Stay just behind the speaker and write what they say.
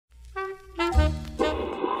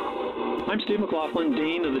I'm Steve McLaughlin,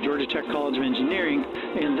 Dean of the Georgia Tech College of Engineering,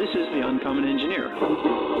 and this is The Uncommon Engineer.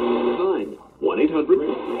 Fine.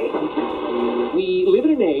 1-800. We live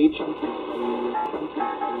in an age.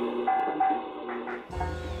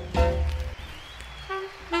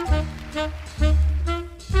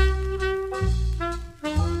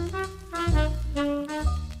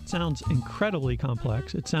 Sounds incredibly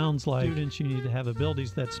complex. It sounds like students, you need to have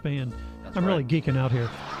abilities that span. I'm really geeking out here.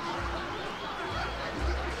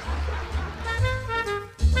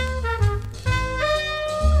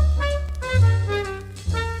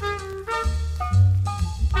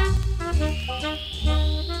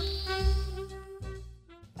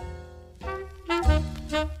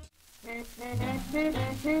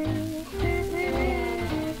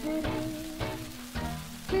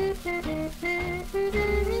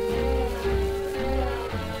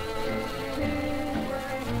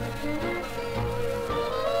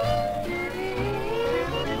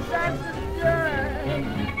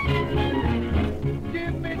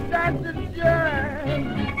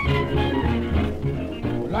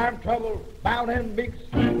 Trouble, bound and mixed.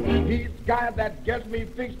 He's the guy that gets me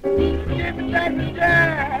fixed. Give me Dr.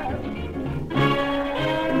 Jazz.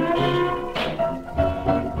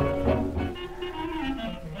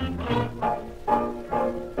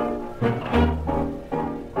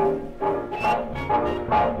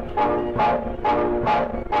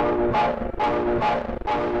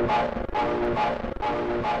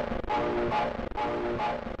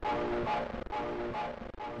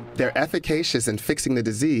 They're efficacious in fixing the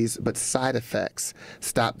disease, but side effects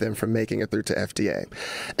stop them from making it through to FDA.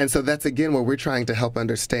 And so that's, again, where we're trying to help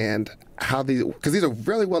understand how these, because these are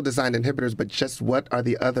really well-designed inhibitors, but just what are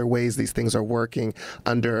the other ways these things are working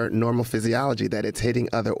under normal physiology, that it's hitting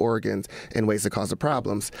other organs in ways that cause the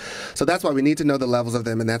problems. So that's why we need to know the levels of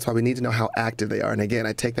them, and that's why we need to know how active they are. And again,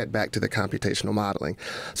 I take that back to the computational modeling.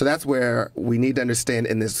 So that's where we need to understand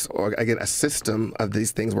in this, or again, a system of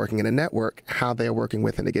these things working in a network, how they are working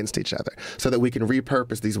with and against each other, so that we can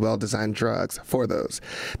repurpose these well-designed drugs for those.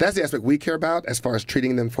 That's the aspect we care about as far as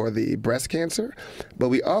treating them for the breast cancer, but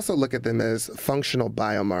we also look at them as functional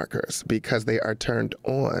biomarkers because they are turned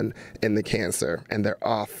on in the cancer and they're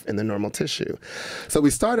off in the normal tissue. So we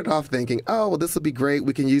started off thinking, oh, well, this will be great.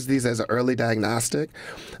 We can use these as an early diagnostic.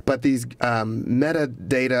 But these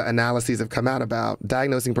metadata analyses have come out about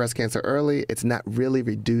diagnosing breast cancer early. It's not really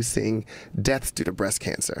reducing deaths due to breast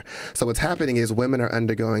cancer. So what's happening is women are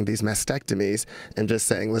undergoing these mastectomies and just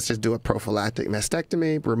saying, let's just do a prophylactic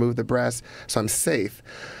mastectomy, remove the breast, so I'm safe.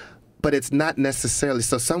 But it's not necessarily,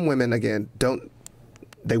 so some women, again,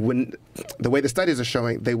 they wouldn't, the way the studies are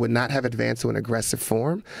showing, they would not have advanced to an aggressive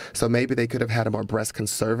form. So maybe they could have had a more breast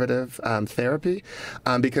conservative therapy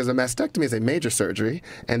because a mastectomy is a major surgery,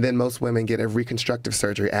 and then most women get a reconstructive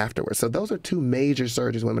surgery afterwards. So those are two major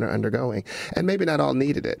surgeries women are undergoing, and maybe not all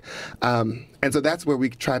needed it. And so that's where we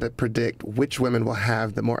try to predict which women will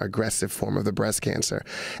have the more aggressive form of the breast cancer.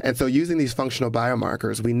 And so using these functional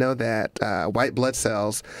biomarkers, we know that white blood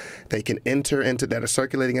cells, they can enter into, that are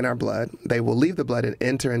circulating in our blood, they will leave the blood and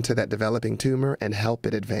enter into that developing tumor and help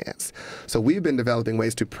it advance. So we've been developing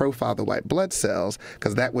ways to profile the white blood cells,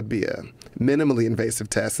 because that would be a minimally invasive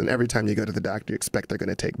test, and every time you go to the doctor, you expect they're going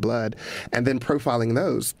to take blood, and then profiling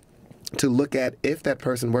those to look at if that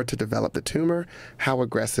person were to develop the tumor, how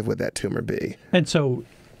aggressive would that tumor be? And so,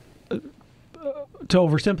 to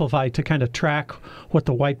oversimplify, to kind of track what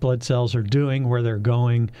the white blood cells are doing, where they're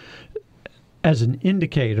going, as an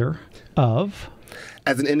indicator of?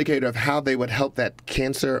 As an indicator of how they would help that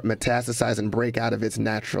cancer metastasize and break out of its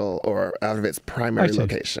natural or out of its primary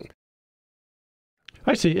location.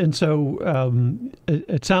 I see. And so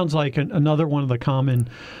it sounds like another one of the common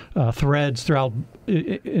threads throughout,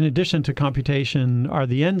 in addition to computation, are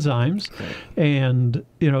the enzymes. Right. And,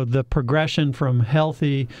 you know, the progression from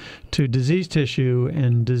healthy to diseased tissue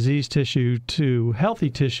and diseased tissue to healthy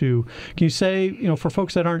tissue. Can you say, you know, for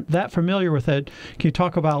folks that aren't that familiar with it, can you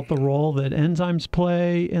talk about the role that enzymes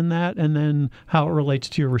play in that, and then how it relates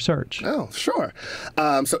to your research? Oh, sure.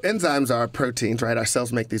 So enzymes are proteins, right? Our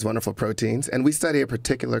cells make these wonderful proteins, and we study a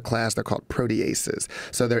particular class. They're called proteases.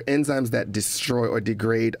 So they're enzymes that destroy or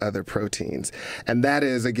degrade other proteins. And that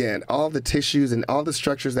is, again, all the tissues and all the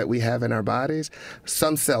structures that we have in our bodies,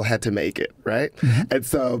 some cell had to make it, right? Mm-hmm. And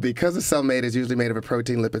so because a cell made is usually made of a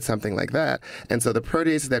protein, lipid, something like that. And so the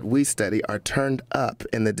proteases that we study are turned up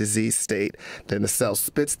in the disease state. Then the cell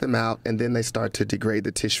spits them out, and then they start to degrade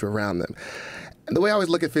the tissue around them. And the way I always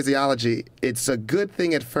look at physiology, it's a good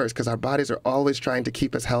thing at first because our bodies are always trying to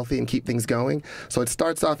keep us healthy and keep things going. So it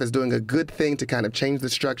starts off as doing a good thing to kind of change the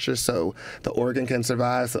structure so the organ can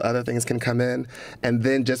survive, so other things can come in. And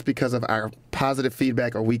then just because of our positive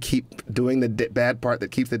feedback, or we keep doing the bad part that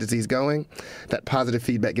keeps the disease going, that positive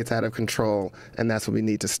feedback gets out of control, and that's when we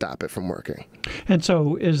need to stop it from working. And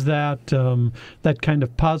so is that that kind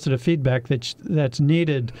of positive feedback that's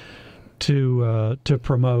needed to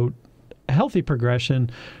promote healthy progression?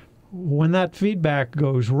 When that feedback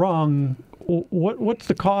goes wrong, what's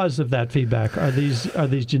the cause of that feedback? Are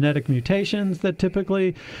these genetic mutations that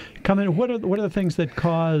typically come in? What are the things that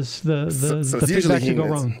cause the feedback to go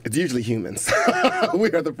wrong? It's usually humans.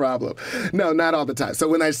 We are the problem. No, not all the time. So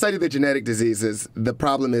when I study the genetic diseases, the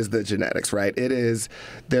problem is the genetics, right? There's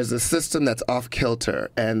a system that's off kilter,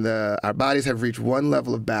 and our bodies have reached one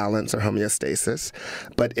level of balance or homeostasis.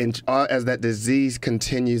 But as that disease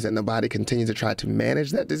continues and the body continues to try to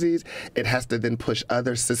manage that disease, it has to then push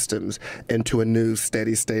other systems into a new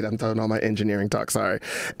steady state. I'm throwing all my engineering talk, sorry.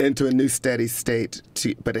 Into a new steady state,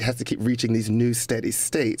 but it has to keep reaching these new steady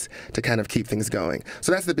states to kind of keep things going.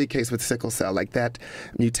 So that's the big case with sickle cell. Like that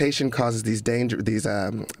mutation causes these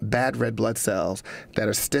bad red blood cells that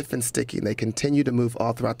are stiff and sticky, and they continue to move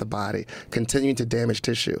all throughout the body, continuing to damage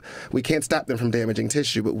tissue. We can't stop them from damaging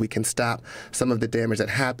tissue, but we can stop some of the damage that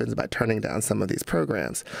happens by turning down some of these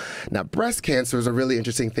programs. Now, breast cancer is a really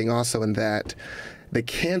interesting thing also in that the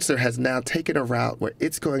cancer has now taken a route where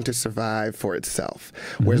it's going to survive for itself.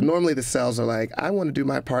 Whereas normally the cells are like, I want to do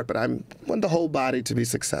my part, but I want the whole body to be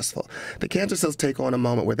successful. The cancer cells take on a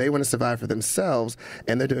moment where they want to survive for themselves,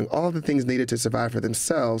 and they're doing all the things needed to survive for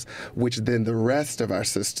themselves, which then the rest of our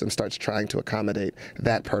system starts trying to accommodate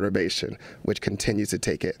that perturbation, which continues to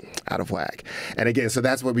take it out of whack. And again, so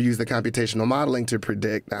that's where we use the computational modeling to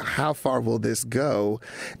predict, now, how far will this go,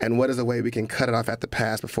 and what is a way we can cut it off at the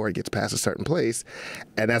pass before it gets past a certain place.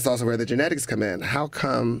 And that's also where the genetics come in. How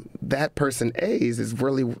come that person A's is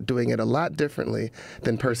really doing it a lot differently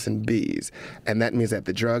than person B's? And that means that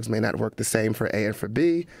the drugs may not work the same for A and for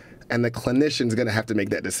B, and the clinician's going to have to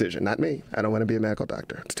make that decision, not me. I don't want to be a medical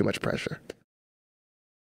doctor. It's too much pressure.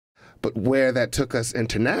 But where that took us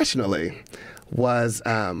internationally was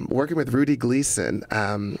working with Rudy Gleason,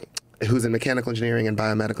 who's in mechanical engineering and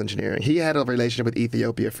biomedical engineering. He had a relationship with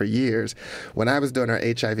Ethiopia for years. When I was doing our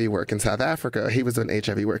HIV work in South Africa, he was doing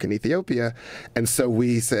HIV work in Ethiopia. And so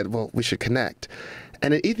we said, well, we should connect.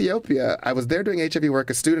 And in Ethiopia, I was there doing HIV work.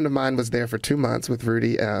 A student of mine was there for 2 months with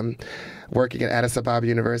Rudy, working at Addis Ababa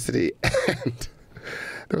University. And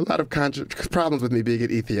there were a lot of problems with me being in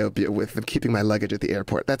Ethiopia with them keeping my luggage at the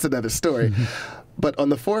airport. That's another story. But on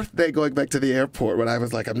the 4th day going back to the airport, when I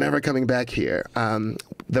was like, I'm never coming back here,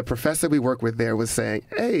 the professor we worked with there was saying,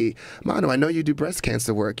 hey, Manu, I know you do breast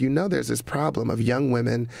cancer work. You know there's this problem of young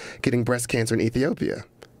women getting breast cancer in Ethiopia.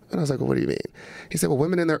 And I was like, well, what do you mean? He said, well,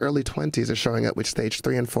 women in their early 20s are showing up with stage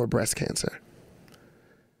 3 and 4 breast cancer.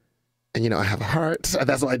 And, you know, I have a heart.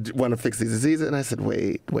 That's why I want to fix these diseases. And I said,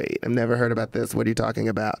 wait, I've never heard about this. What are you talking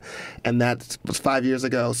about? And that was 5 years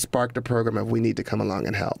ago, sparked a program of we need to come along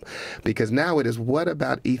and help. Because now it is, what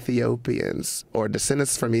about Ethiopians or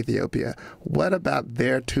descendants from Ethiopia? What about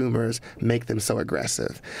their tumors make them so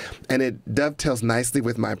aggressive? And it dovetails nicely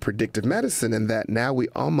with my predictive medicine in that now we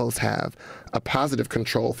almost have a positive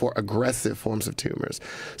control for aggressive forms of tumors.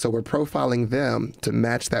 So we're profiling them to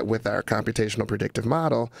match that with our computational predictive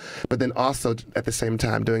model, but then also at the same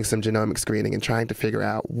time doing some genomic screening and trying to figure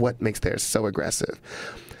out what makes theirs so aggressive.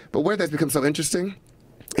 But where that's become so interesting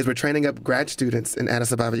is we're training up grad students in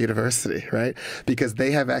Addis Ababa University, right? Because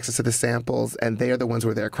they have access to the samples and they are the ones who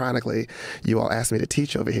are there chronically. You all asked me to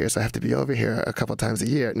teach over here, so I have to be over here a couple times a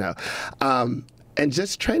year. No. And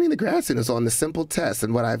just training the grad students on the simple tests.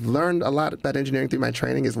 And what I've learned a lot about engineering through my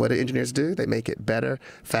training is what do engineers do? They make it better,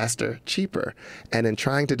 faster, cheaper. And in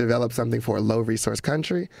trying to develop something for a low-resource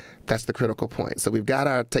country, that's the critical point. So we've got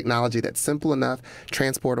our technology that's simple enough,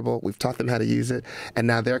 transportable. We've taught them how to use it. And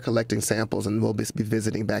now they're collecting samples, and we'll be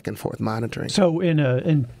visiting back and forth, monitoring. So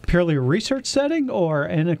in purely a research setting or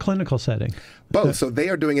in a clinical setting? Both. So they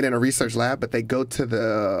are doing it in a research lab, but they go to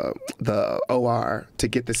the OR to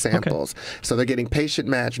get the samples. Okay. So they're getting patient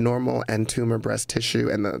match, normal and tumor breast tissue,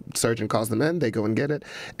 and the surgeon calls them in, they go and get it,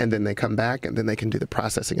 and then they come back, and then they can do the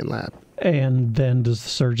processing in lab. And then does the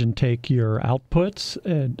surgeon take your outputs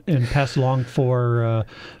and pass along for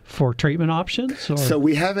treatment options? Or? So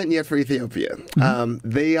we haven't yet for Ethiopia.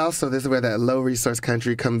 They also, this is where that low resource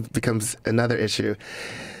country becomes another issue.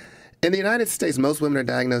 In the United States, most women are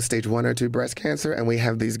diagnosed stage 1 or 2 breast cancer, and we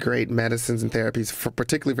have these great medicines and therapies,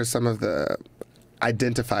 particularly for some of the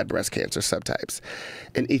identified breast cancer subtypes.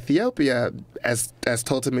 In Ethiopia, as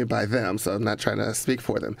told to me by them, so I'm not trying to speak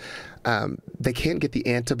for them, they can't get the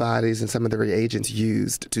antibodies and some of the reagents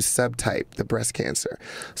used to subtype the breast cancer.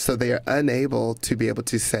 So they are unable to be able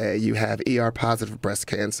to say you have ER-positive breast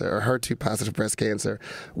cancer or HER2-positive breast cancer,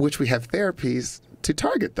 which we have therapies to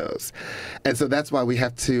target those. And so that's why we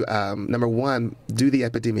have to, number one, do the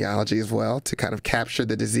epidemiology as well to kind of capture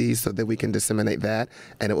the disease so that we can disseminate that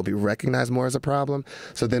and it will be recognized more as a problem.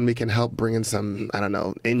 So then we can help bring in some, I don't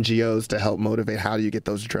know, NGOs to help motivate how do you get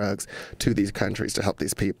those drugs to these countries to help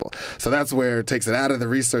these people. So that's where it takes it out of the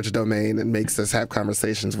research domain and makes us have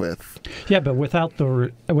conversations with. Yeah, but without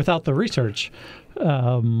the research,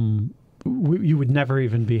 you would never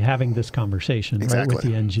even be having this conversation, Exactly. right, with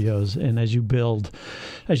the NGOs. And as you build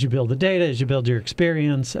the data, as you build your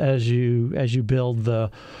experience, as you build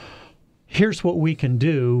the, here's what we can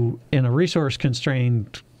do in a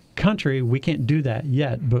resource-constrained country, we can't do that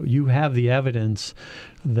yet, but you have the evidence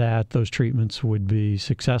that those treatments would be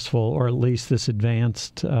successful, or at least this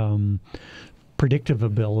advanced predictive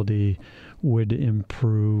ability would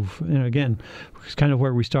improve. And again, it's kind of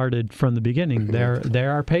where we started from the beginning.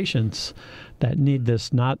 There are patients that need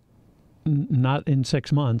this not in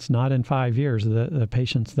 6 months, not in 5 years, the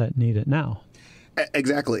patients that need it now.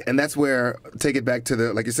 Exactly. And that's where, take it back to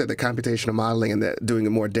the, like you said, the computational modeling and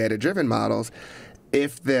doing more data-driven models.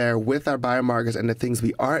 If they're with our biomarkers and the things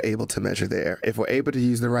we are able to measure there, if we're able to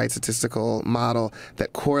use the right statistical model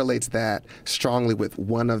that correlates that strongly with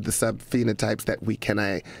one of the subphenotypes that we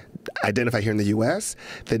can identify here in the U.S.,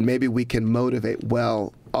 then maybe we can motivate,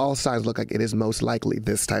 well, all signs look like it is most likely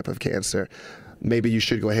this type of cancer. Maybe you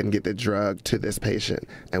should go ahead and get the drug to this patient,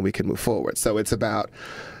 and we can move forward. So it's about,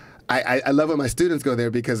 I love when my students go there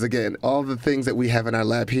because, again, all the things that we have in our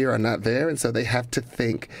lab here are not there, and so they have to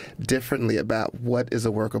think differently about what is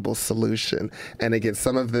a workable solution. And again,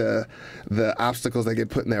 some of the obstacles that get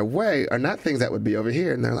put in their way are not things that would be over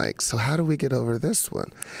here, and they're like, so how do we get over this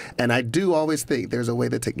one? And I do always think there's a way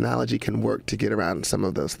that technology can work to get around some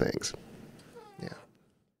of those things.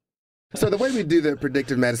 So the way we do the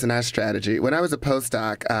predictive medicine, our strategy, when I was a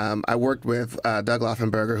postdoc, I worked with Doug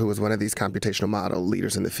Laufenberger, who was one of these computational model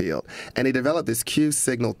leaders in the field, and he developed this Q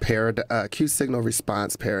signal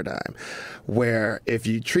response paradigm, where if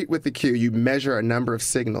you treat with the Q, you measure a number of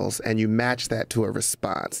signals and you match that to a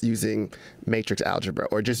response using matrix algebra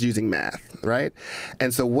or just using math, right?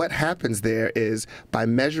 And so what happens there is by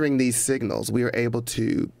measuring these signals, we are able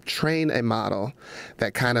to train a model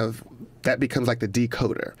that becomes like the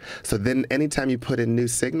decoder. So then anytime you put in new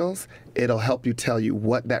signals, it'll help you tell you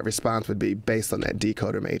what that response would be based on that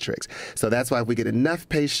decoder matrix. So that's why if we get enough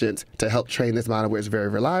patients to help train this model where it's very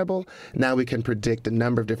reliable, now we can predict a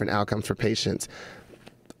number of different outcomes for patients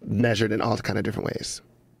measured in all kind of different ways.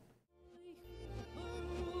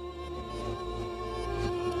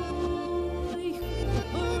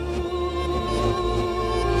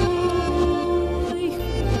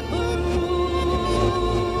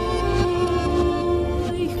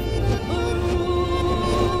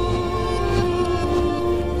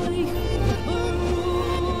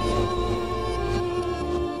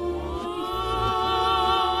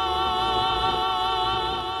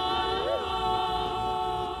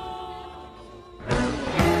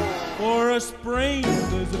 For a sprain,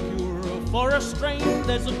 there's a cure. For a strain,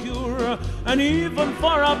 there's a cure. And even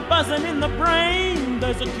for a buzzing in the brain,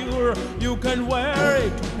 there's a cure. You can wear a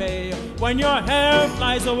toupee when your hair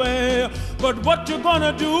flies away. But what you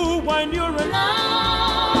gonna do when you're alone?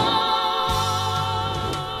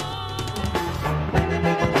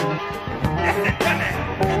 Listen to me.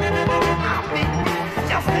 I'll be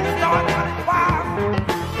just as dark as it was.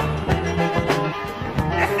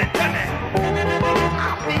 Listen to me.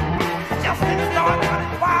 I'll be just as dark as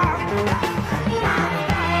it was.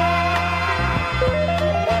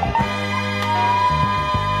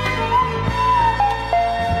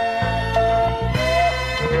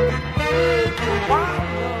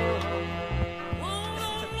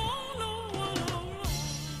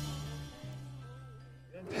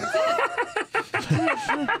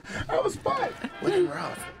 That was fun. Look at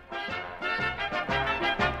Ralph.